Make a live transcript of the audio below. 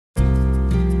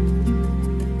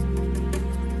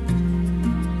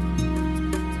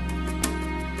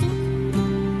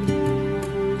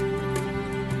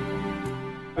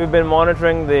We've been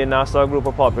monitoring the Nassau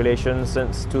grouper population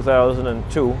since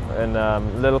 2002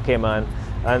 in Little Cayman,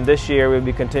 and this year we'll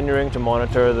be continuing to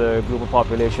monitor the grouper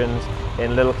populations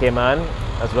in Little Cayman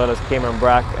as well as Cayman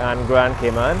Brac and Grand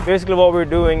Cayman. Basically what we're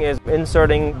doing is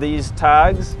inserting these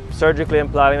tags, surgically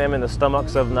implanting them in the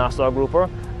stomachs of Nassau grouper,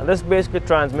 and this basically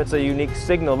transmits a unique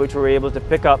signal which we're able to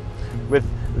pick up with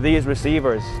these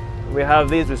receivers. We have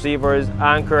these receivers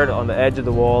anchored on the edge of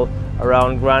the wall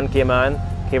around Grand Cayman,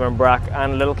 Cayman Brac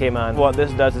and Little Cayman. What this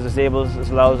does is it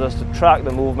allows us to track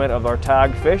the movement of our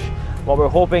tagged fish. What we're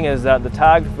hoping is that the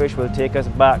tagged fish will take us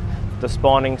back to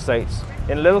spawning sites.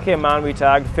 In Little Cayman we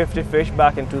tagged 50 fish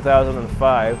back in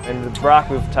 2005. In the Brac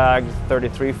we've tagged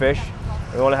 33 fish.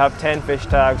 We only have 10 fish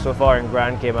tagged so far in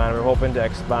Grand Cayman. We're hoping to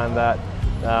expand that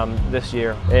this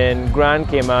year. In Grand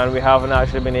Cayman we haven't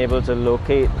actually been able to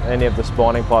locate any of the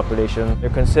spawning population. They're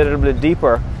considerably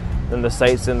deeper than the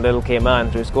sites in Little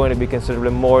Cayman, so it's going to be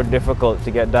considerably more difficult to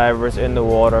get divers in the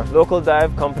water. Local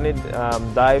dive company,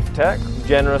 Dive Tech,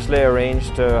 generously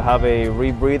arranged to have a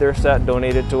rebreather set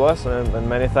donated to us, and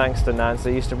many thanks to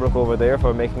Nancy Easterbrook over there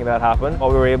for making that happen.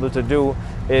 What we were able to do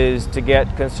is to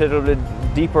get considerably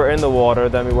deeper in the water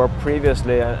than we were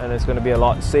previously, and it's going to be a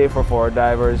lot safer for our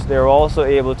divers. They were also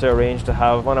able to arrange to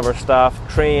have one of our staff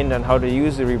trained on how to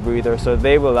use the rebreather, so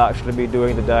they will actually be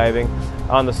doing the diving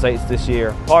on the sites this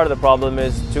year. Part of the problem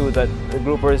is too that the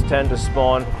groupers tend to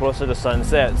spawn closer to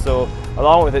sunset, so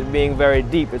along with it being very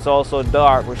deep, it's also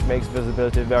dark, which makes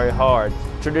visibility very hard.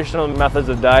 Traditional methods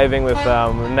of diving with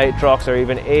nitrox or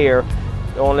even air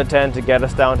only tend to get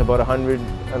us down to about 100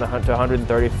 to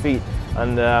 130 feet.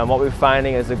 And what we're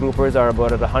finding is the groupers are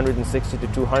about at 160 to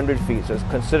 200 feet, so it's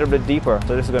considerably deeper.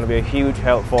 So this is going to be a huge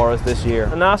help for us this year.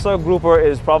 The Nassau grouper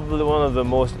is probably one of the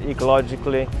most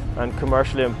ecologically and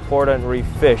commercially important reef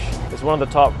fish. It's one of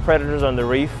the top predators on the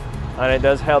reef, and it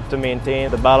does help to maintain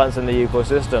the balance in the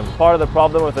ecosystem. Part of the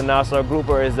problem with the Nassau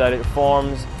grouper is that it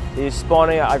forms these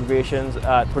spawning aggregations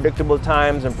at predictable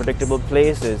times and predictable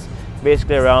places.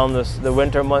 Basically around the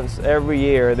winter months every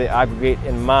year they aggregate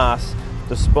in mass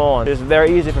to spawn. It's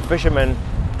very easy for fishermen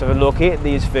to locate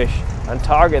these fish and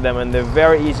target them, and they're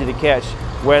very easy to catch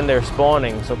when they're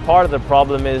spawning. So part of the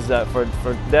problem is that for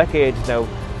decades now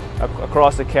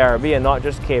across the Caribbean, not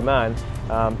just Cayman,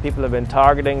 people have been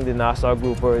targeting the Nassau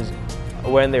groupers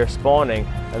when they're spawning,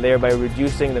 and thereby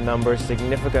reducing the numbers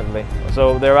significantly.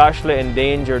 So they're actually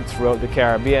endangered throughout the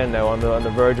Caribbean now, on the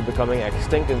verge of becoming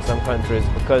extinct in some countries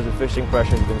because the fishing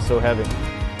pressure has been so heavy.